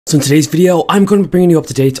So in today's video, I'm going to be bringing you up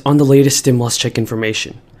to date on the latest stimulus check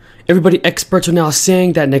information. Experts are now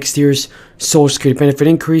saying that next year's Social Security benefit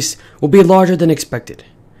increase will be larger than expected.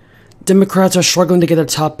 Democrats are struggling to get their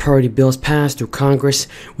top priority bills passed through Congress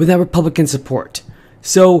without Republican support.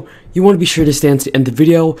 So you want to be sure to stay until the end of the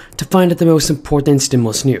video to find out the most important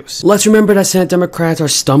stimulus news. Let's remember that Senate Democrats are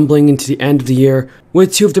stumbling into the end of the year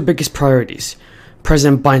with two of their biggest priorities: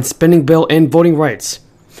 President Biden's spending bill and voting rights.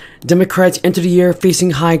 Democrats enter the year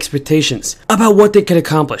facing high expectations about what they could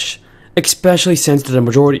accomplish, especially since they're the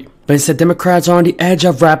majority. But instead, Democrats are on the edge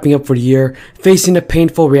of wrapping up for the year, facing the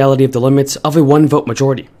painful reality of the limits of a one-vote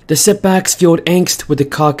majority. The setbacks fueled angst with the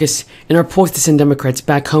caucus and are poised to send Democrats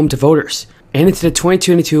back home to voters and into the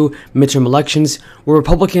 2022 midterm elections, where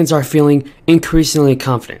Republicans are feeling increasingly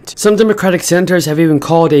confident. Some Democratic senators have even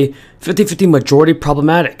called a 50-50 majority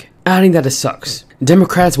problematic, adding that it sucks.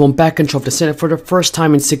 Democrats won back control of the Senate for the first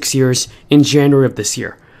time in 6 years in January of this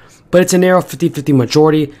year, but it's a narrow 50-50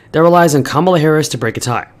 majority that relies on Kamala Harris to break a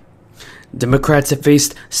tie. Democrats have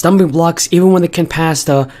faced stumbling blocks even when they can pass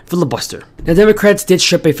the filibuster. Now, Democrats did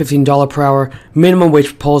strip a $15 per hour minimum wage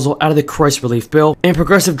proposal out of the crisis relief bill, and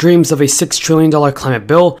progressive dreams of a $6 trillion climate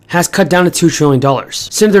bill has cut down to $2 trillion.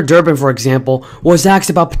 Senator Durbin, for example, was asked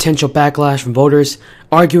about potential backlash from voters,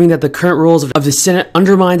 arguing that the current rules of the Senate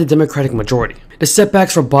undermine the Democratic majority. The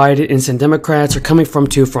setbacks for Biden and Senate Democrats are coming from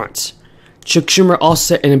two fronts. Chuck Schumer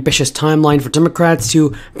also set an ambitious timeline for Democrats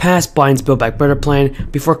to pass Biden's Build Back Better plan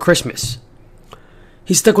before Christmas.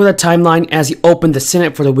 He stuck with that timeline as he opened the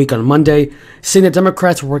Senate for the week on Monday, saying that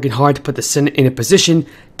Democrats were working hard to put the Senate in a position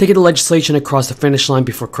to get the legislation across the finish line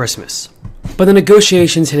before Christmas. But the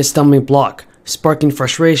negotiations hit a stumbling block, sparking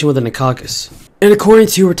frustration within the caucus. And according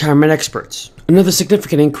to retirement experts, another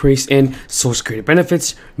significant increase in Social Security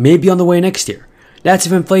benefits may be on the way next year. That's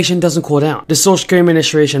if inflation doesn't cool down. The Social Security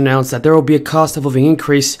Administration announced that there will be a cost of living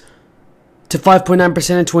increase to 5.9%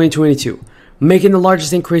 in 2022, making the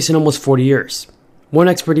largest increase in almost 40 years. One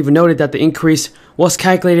expert even noted that the increase was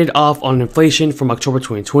calculated off on inflation from October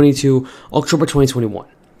 2020 to October 2021.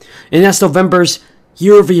 And as November's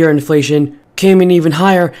year-over-year inflation came in even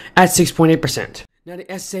higher at 6.8%. Now,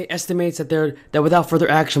 the SA estimates that without further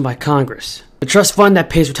action by Congress, the trust fund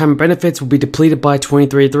that pays retirement benefits will be depleted by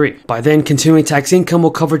 2033. By then, continuing tax income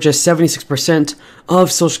will cover just 76%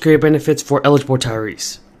 of Social Security benefits for eligible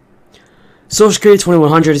retirees. Social Security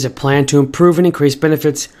 2100 is a plan to improve and increase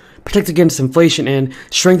benefits, protect against inflation, and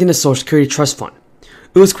strengthen the Social Security Trust Fund.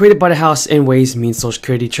 It was created by the House and Ways and Means Social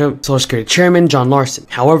Security Chairman John Larson.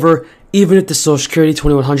 However, even if the Social Security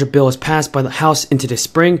 2100 bill is passed by the House into this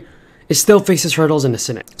spring, it still faces hurdles in the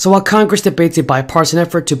Senate. So while Congress debates a bipartisan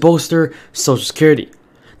effort to bolster Social Security,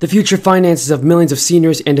 the future finances of millions of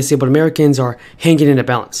seniors and disabled Americans are hanging in a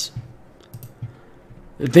balance.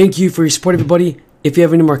 Thank you for your support, everybody. If you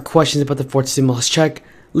have any more questions about the fourth stimulus check,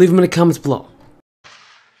 leave them in the comments below.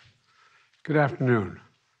 Good afternoon.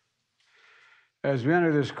 As we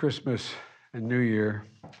enter this Christmas and New Year,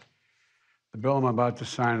 the bill I'm about to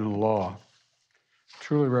sign into law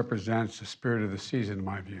truly represents the spirit of the season, in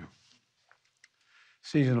my view.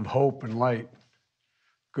 Season of hope and light,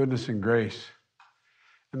 goodness and grace,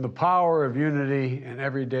 and the power of unity and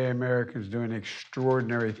everyday Americans doing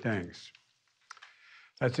extraordinary things.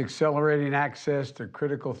 That's accelerating access to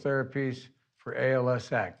critical therapies for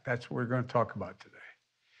ALS Act. That's what we're going to talk about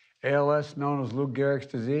today. ALS, known as Lou Gehrig's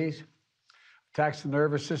disease, attacks the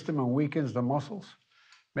nervous system and weakens the muscles,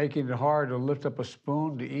 making it hard to lift up a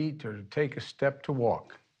spoon to eat or to take a step to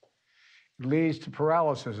walk. It leads to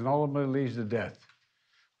paralysis and ultimately leads to death,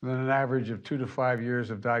 within an average of 2 to 5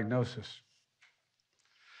 years of diagnosis.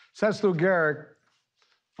 Since Lou Gehrig,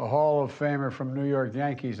 a Hall of Famer from New York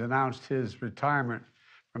Yankees, announced his retirement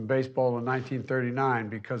from baseball in 1939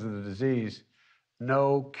 because of the disease,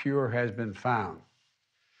 no cure has been found.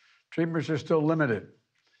 Treatments are still limited,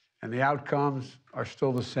 and the outcomes are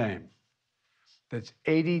still the same. That's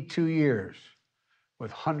 82 years with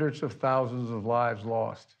hundreds of thousands of lives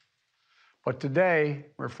lost. But today,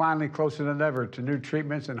 we're finally closer than ever to new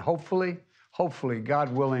treatments and hopefully,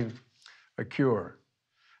 God willing, a cure.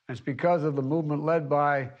 And it's because of the movement led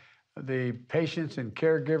by the patients and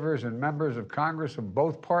caregivers and members of Congress of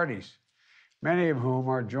both parties, many of whom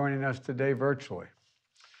are joining us today virtually.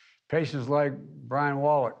 Patients like Brian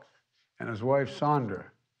Wallach and his wife, Sandra.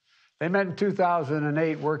 They met in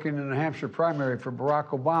 2008 working in the New Hampshire primary for Barack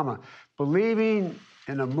Obama, believing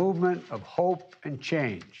in a movement of hope and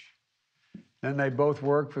change. Then they both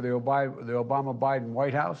worked for the Obama-Biden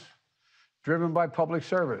White House, driven by public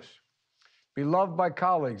service, beloved by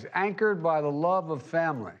colleagues, anchored by the love of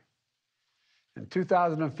family. In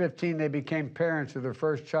 2015, they became parents of their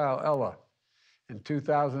first child, Ella. In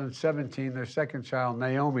 2017, their second child,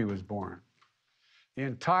 Naomi, was born. The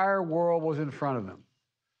entire world was in front of them.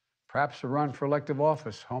 Perhaps a run for elective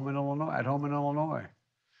office at home in Illinois,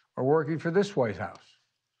 or working for this White House,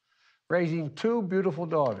 raising two beautiful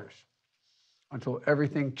daughters until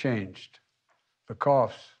everything changed. The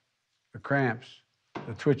coughs, the cramps,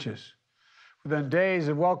 the twitches. Within days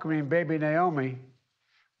of welcoming baby Naomi,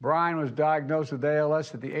 Brian was diagnosed with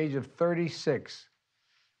ALS at the age of 36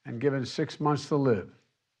 and given 6 months to live.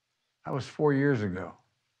 That was 4 years ago.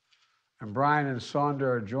 And Brian and Sonda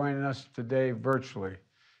are joining us today virtually.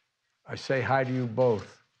 I say hi to you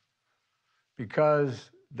both because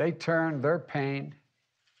they turned their pain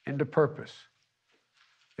into purpose.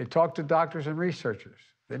 They talked to doctors and researchers.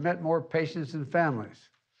 They met more patients and families.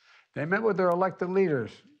 They met with their elected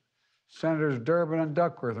leaders, Senators Durbin and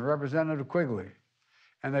Duckworth and Representative Quigley.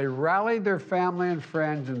 And they rallied their family and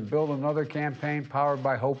friends and built another campaign powered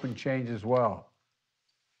by hope and change as well.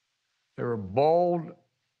 They were bold.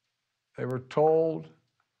 They were told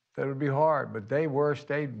that it would be hard, but they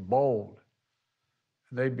stayed bold.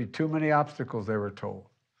 There'd be too many obstacles, they were told.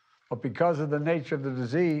 But because of the nature of the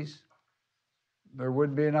disease, there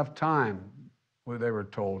wouldn't be enough time, they were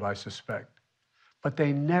told, I suspect. But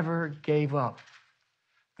they never gave up.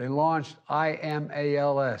 They launched I Am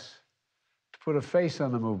ALS to put a face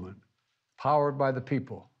on the movement, powered by the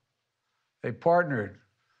people. They partnered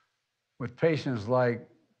with patients like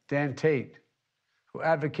Dan Tate, who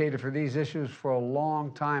advocated for these issues for a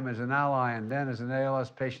long time as an ally and then as an ALS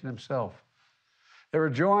patient himself. They were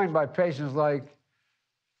joined by patients like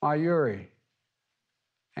Mayuri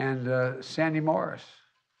and Sandy Morris,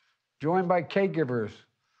 joined by caregivers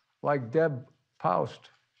like Deb Paust,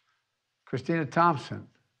 Christina Thompson,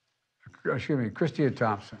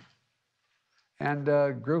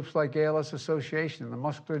 and groups like ALS Association, the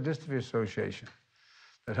Muscular Dystrophy Association,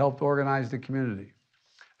 that helped organize the community.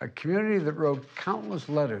 A community that wrote countless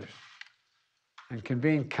letters and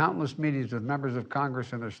convened countless meetings with members of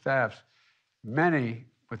Congress and their staffs, many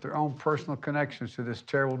with their own personal connections to this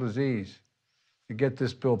terrible disease, to get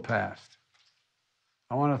this bill passed.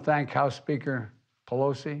 I want to thank House Speaker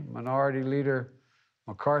Pelosi, Minority Leader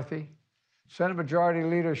McCarthy, Senate Majority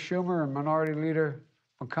Leader Schumer, and Minority Leader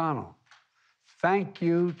McConnell. Thank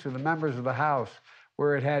you to the members of the House,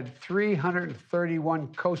 where it had 331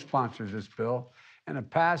 co-sponsors this bill, and it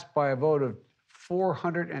passed by a vote of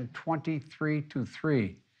 423 to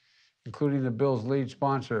 3, including the bill's lead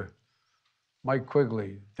sponsor, Mike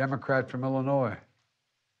Quigley, Democrat from Illinois,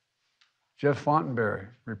 Jeff Fontenberry,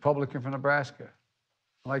 Republican from Nebraska,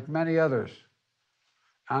 like many others,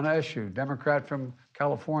 Anna Eshoo, Democrat from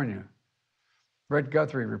California, Brett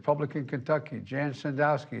Guthrie, Republican, Kentucky, Jan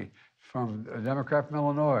Sandowski, Democrat from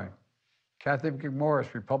Illinois, Kathy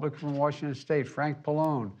McMorris, Republican from Washington State, Frank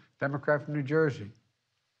Pallone, Democrat from New Jersey,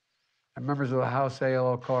 and members of the House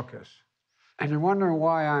ALL caucus. And you're wondering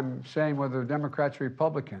why I'm saying whether Democrats or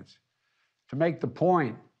Republicans. To make the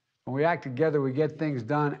point, when we act together, we get things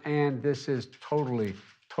done, and this is totally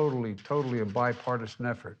a bipartisan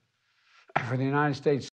effort. For the United States